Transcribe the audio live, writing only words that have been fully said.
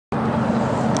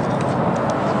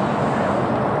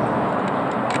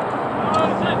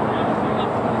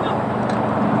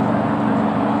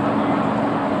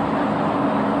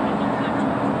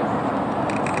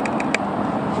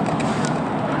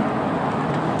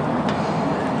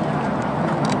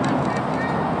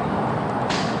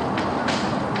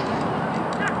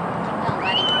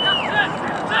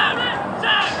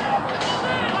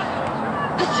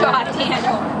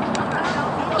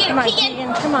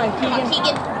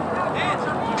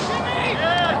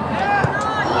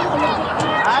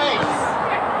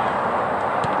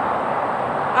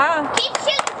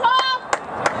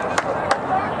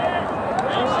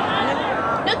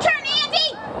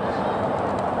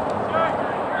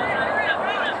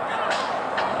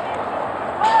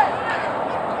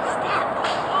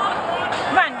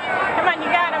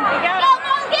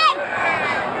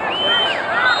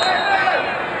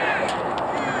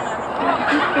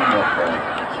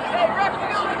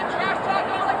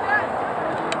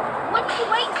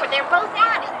they're both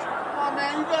at it. Come on,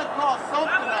 man, you gotta call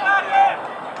something out there.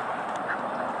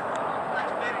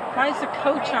 Why is the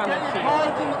coach on the field?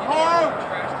 Cards in the car.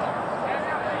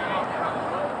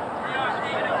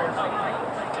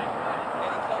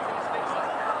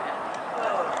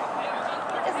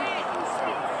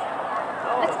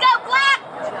 Let's go, Black!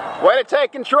 Way to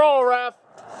take control, ref.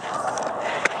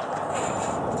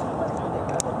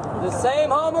 The same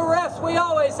home of refs we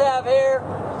always have here.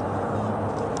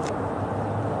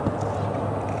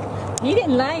 He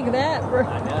didn't like that. I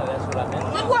know, that's what I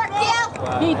meant. Good work, Dale!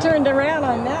 He turned around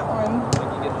on that one. When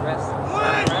you get refs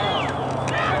around,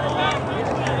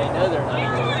 they know they're not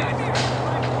good.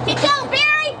 Keep going,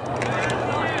 Barry!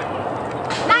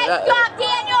 Nice job,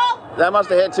 Daniel! That must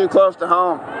have hit too close to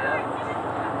home.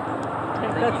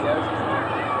 That's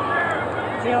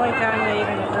the only time they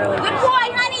even really. Good boy,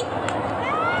 honey!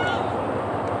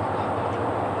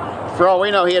 For all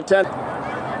we know, he attended.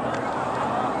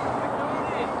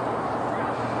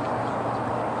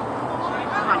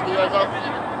 Come on, Diego.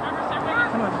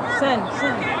 Come on, send.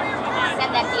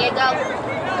 Send that, Diego.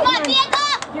 Come on, Diego!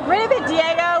 Get rid of it,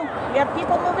 Diego. You got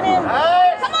people moving in.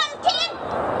 Come on, kid!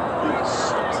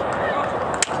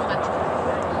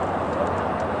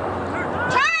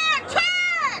 Turn!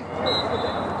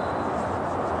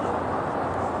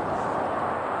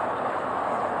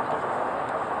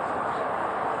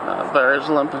 There's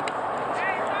limping.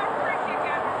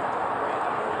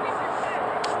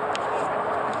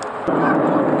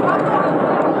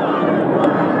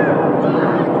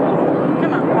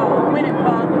 Come on, Paul. Win it,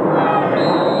 Paul.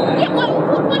 Yeah, what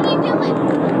are you doing?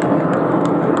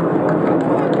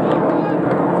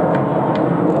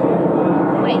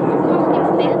 Wait, if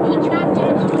that he tried to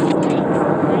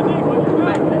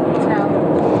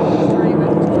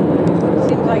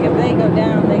Seems like if they go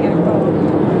down, they gotta go.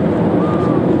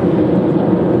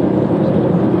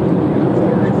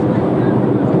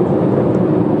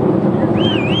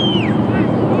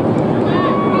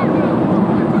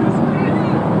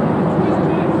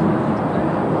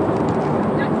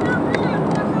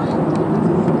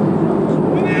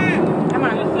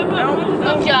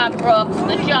 Good job, Brooks.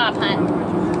 Good job, hon.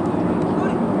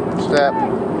 Step.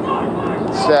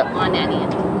 Step. Come on, Andy.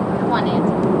 Come on,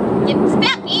 Andy. Get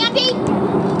step, Andy!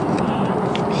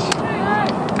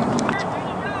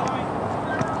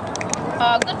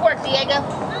 Good work, Diego.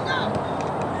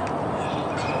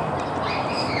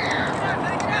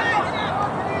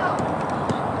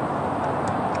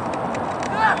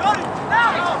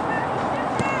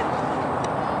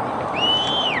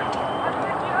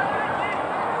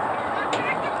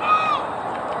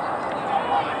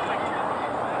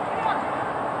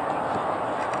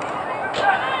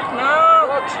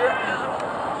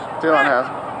 Dylan has.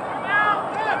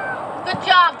 Good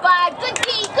job, bud. Good D,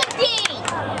 good D.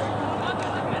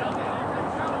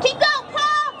 Keep going,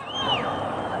 Paul.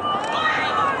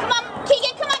 Come on,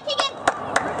 Keegan, come on, Keegan.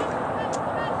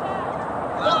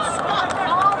 Don't stop,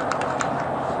 Paul.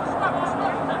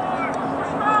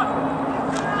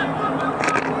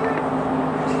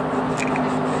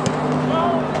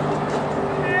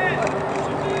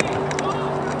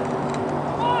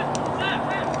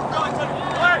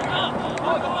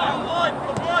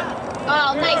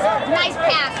 Oh, nice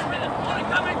pass.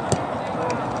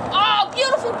 Oh,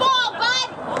 beautiful ball, bud.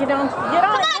 Get on. Come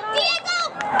on, Diego.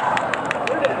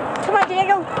 Come on,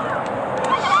 Diego.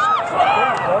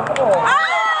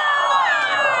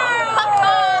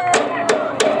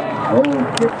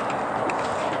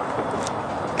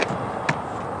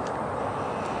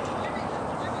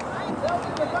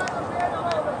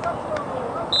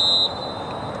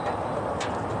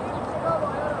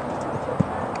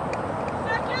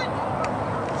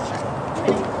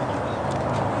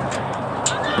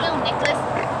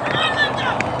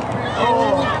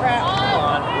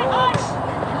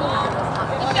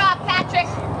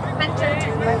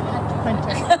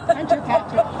 Hunter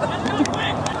Patrick.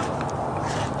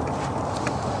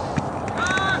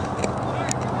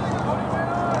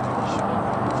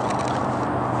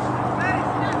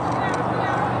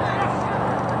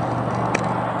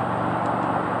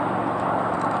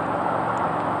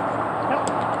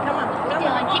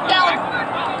 Keep going.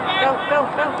 Go.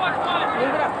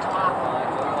 Move it up.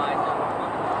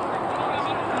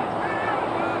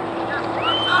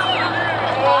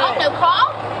 No call?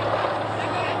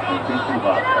 Quickly,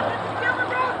 Black,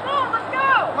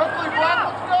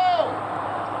 let's go!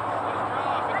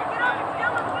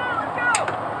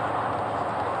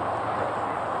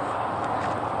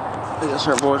 I guess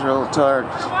our boys are a little tired.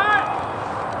 It's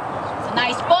a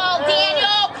nice ball,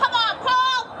 Daniel. Come on,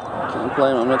 Paul. Can't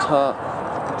blame them, it's hot.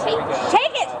 Take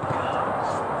it.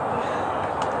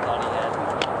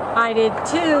 I did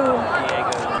too.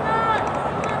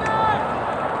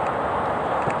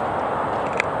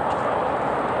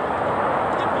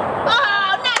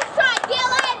 Oh, nice try,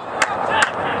 Dylan!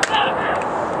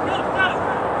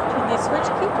 Can they switch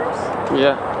keepers?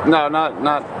 Yeah. No, not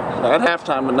at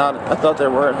halftime, but not. I thought they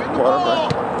were at water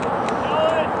break.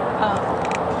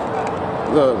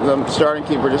 Oh. The starting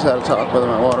keeper just had a talk with him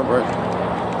at water break.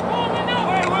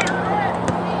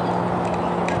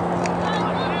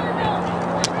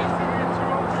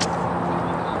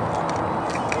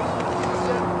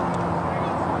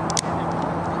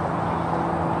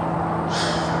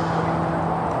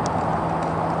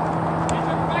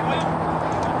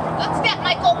 Good step,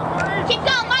 Michael. Keep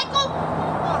going, Michael.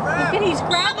 Look at he's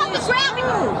grabbing his ground. He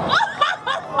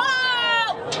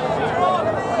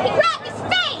grabbed his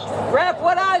face. Ref,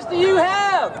 what eyes do you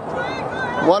have?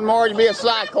 One more, you'd be a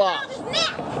cyclops. His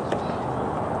neck.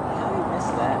 How did he miss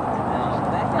that? No,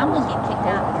 that guy I'm gonna get kicked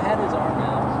out. had his arm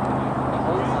out.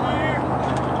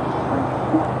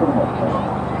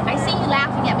 I see you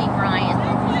laughing at me, Brian.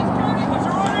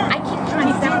 I keep trying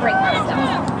to separate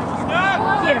myself.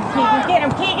 Get him, Keegan. Get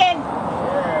him, Keegan.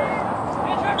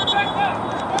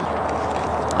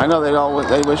 I know they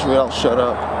wish we all shut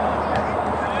up.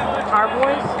 Our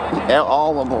boys?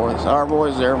 All the boys. Our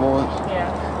boys, their boys. Yeah.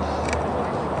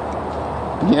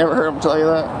 You never heard them tell you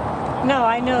that? No,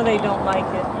 I know they don't like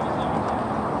it.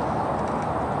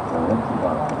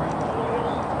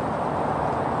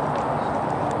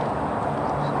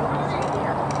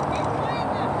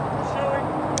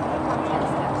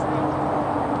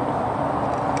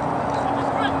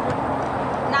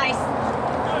 Nice.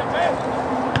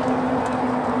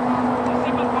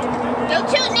 Go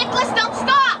to it, Nicholas. Don't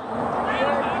stop.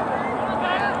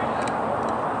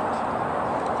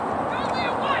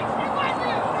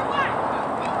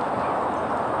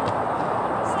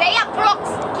 Stay up,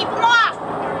 Brooks. Keep him off.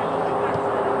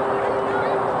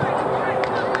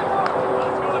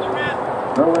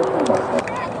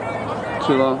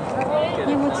 Too long.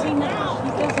 Yeah, what's he now? He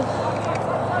doesn't.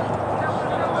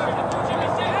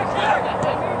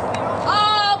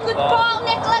 Oh, good ball,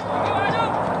 Nicholas.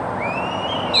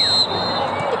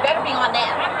 It better be on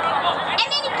that. And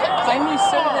then he kicks I it. knew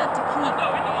so that to keep.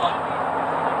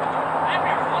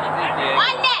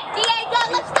 On net, Diego.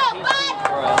 Let's go, bud.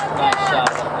 Nice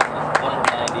shot. Under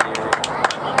 90 area.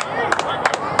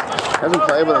 Hasn't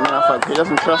played with him enough. Like, he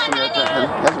doesn't trust him yet. He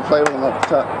hasn't played with him up the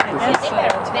top. I guess so,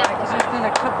 because there's been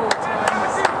a couple of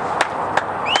times.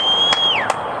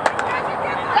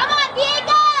 Come on,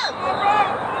 Diego.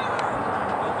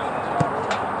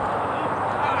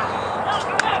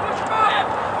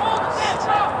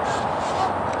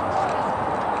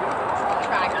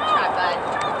 Try, bud.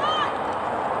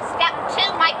 Step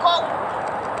 2, Michael.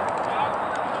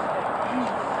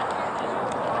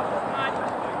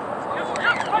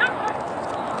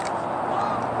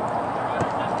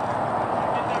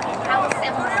 How is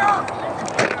 7?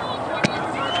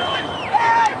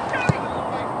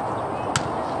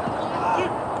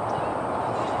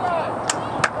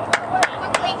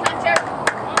 Quickly, Hunter.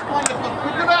 Come on, Nicholas,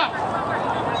 pick it up.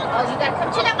 Oh, you gotta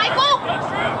come to that, Michael.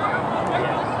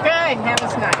 Good, that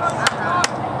was nice.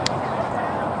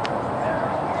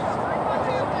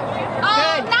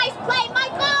 Oh, nice play,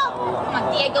 Michael. Come on,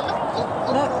 Diego.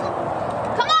 Look.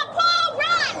 Come on, Paul,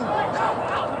 run.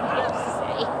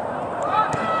 Say.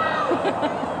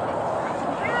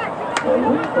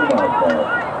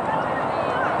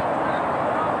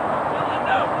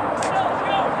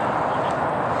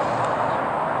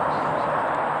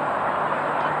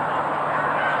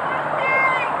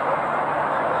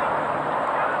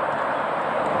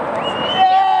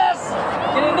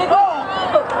 Get in, Nicholas.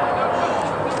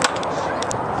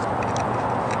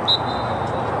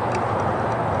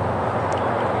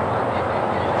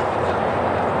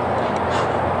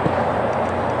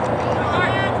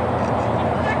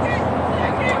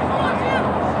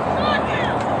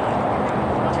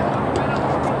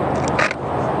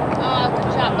 Oh,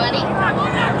 good job, buddy.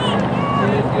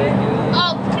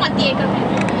 Oh, come on, Diego.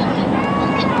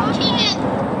 Keegan.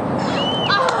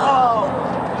 Oh.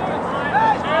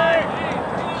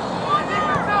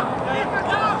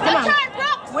 Good turn,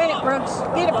 Brooks. Win it, Brooks.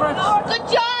 Get it, Brooks. Good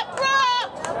job,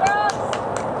 Brooks.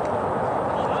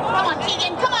 Come on,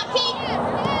 Keegan. Come on, Keegan.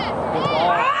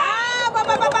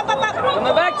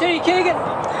 Coming back to you, Keegan.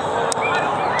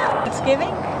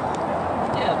 Thanksgiving?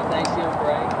 Yeah, the Thanksgiving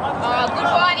break. Oh, good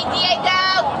body, Diego.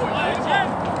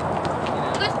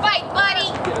 Good fight, buddy.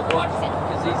 Get a block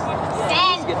because he's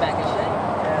Send. get back in shape.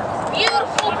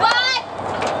 Beautiful, bud.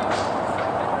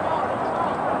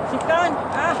 Keep going.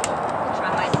 Ah. Try,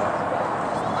 Michael.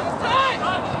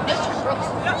 No turn, Brooks.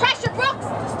 Pressure, Brooks.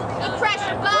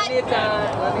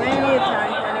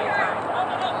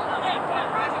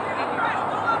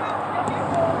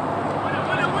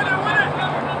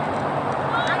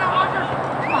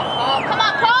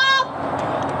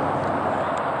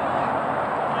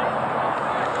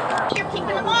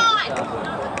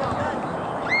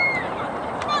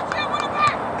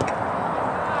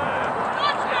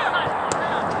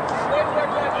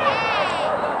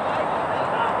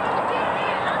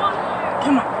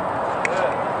 Come on.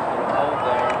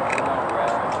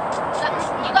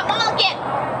 You got Mulligan.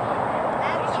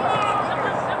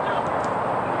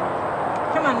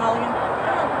 Come on, Mulligan.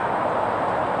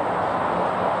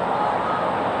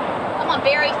 Come on,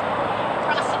 Barry.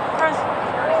 Cross it. Cross.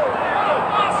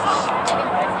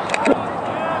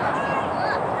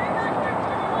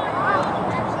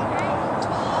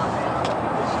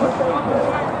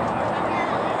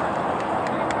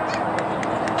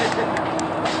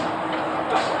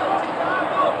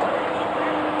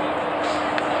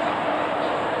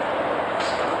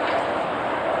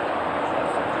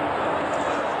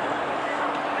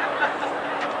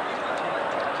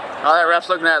 Oh, that ref's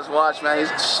looking at his watch, man.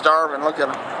 He's starving. Look at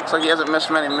him. Looks like he hasn't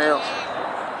missed many meals.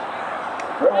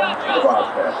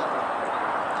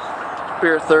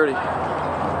 Beer 30.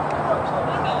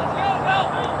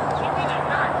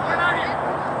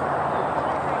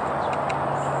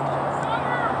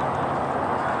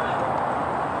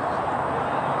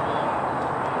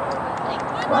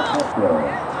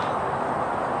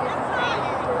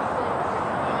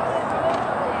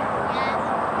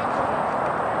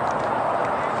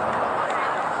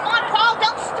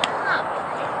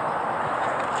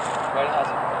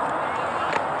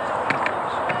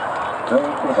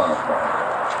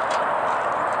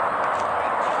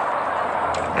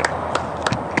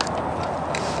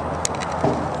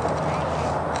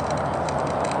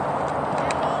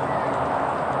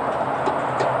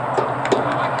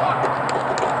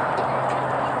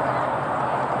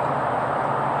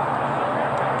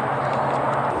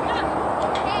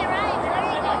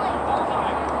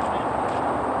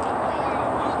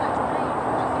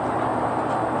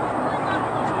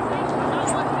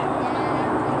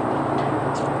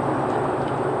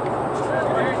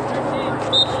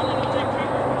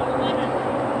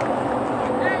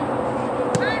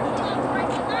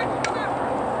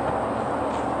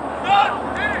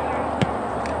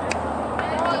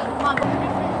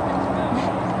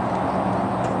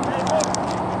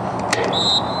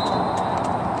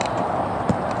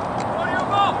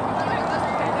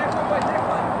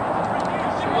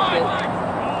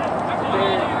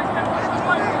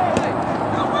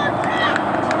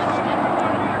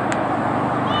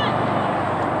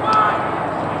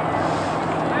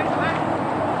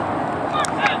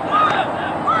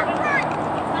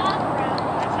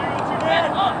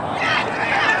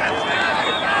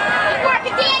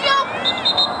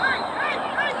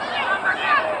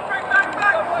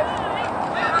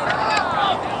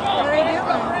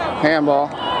 Handball.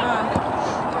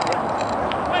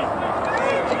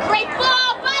 Great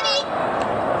ball, buddy.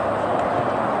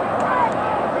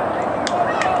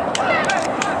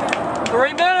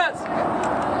 3 minutes.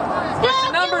 Push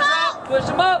the numbers up. Push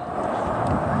them up.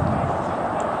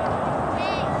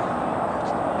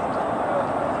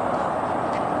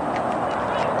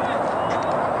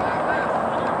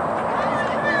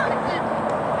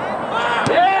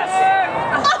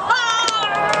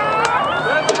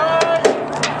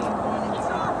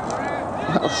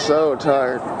 I'm so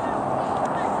tired. And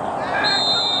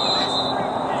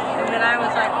then I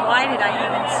was like, why did I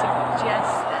even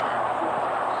suggest that?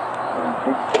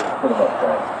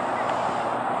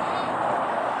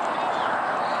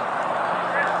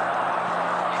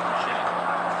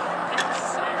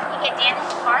 You get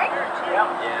Dan's card? Yeah.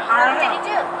 I What don't did know.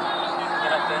 he do?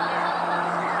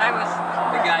 I was.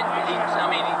 The guy, he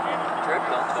tripped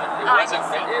onto it. Oh, I didn't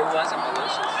see. It wasn't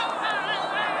malicious.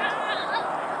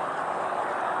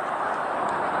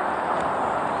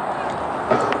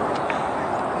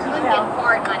 You wouldn't get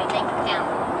card money, make it count.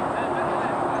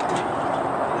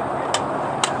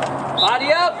 Body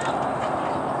up.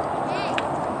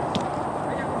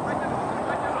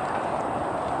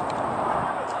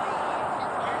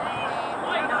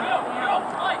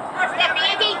 Step,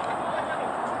 Andy.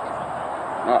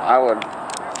 Well, I would. We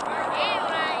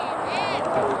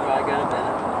probably got a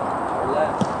minute or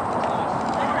less.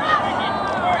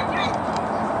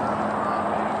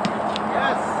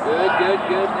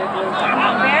 Good, Nicholas.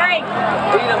 Barry.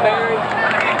 Beat him, Barry.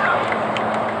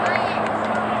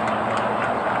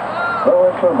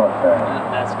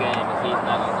 That's game if he's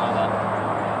not going to throw that.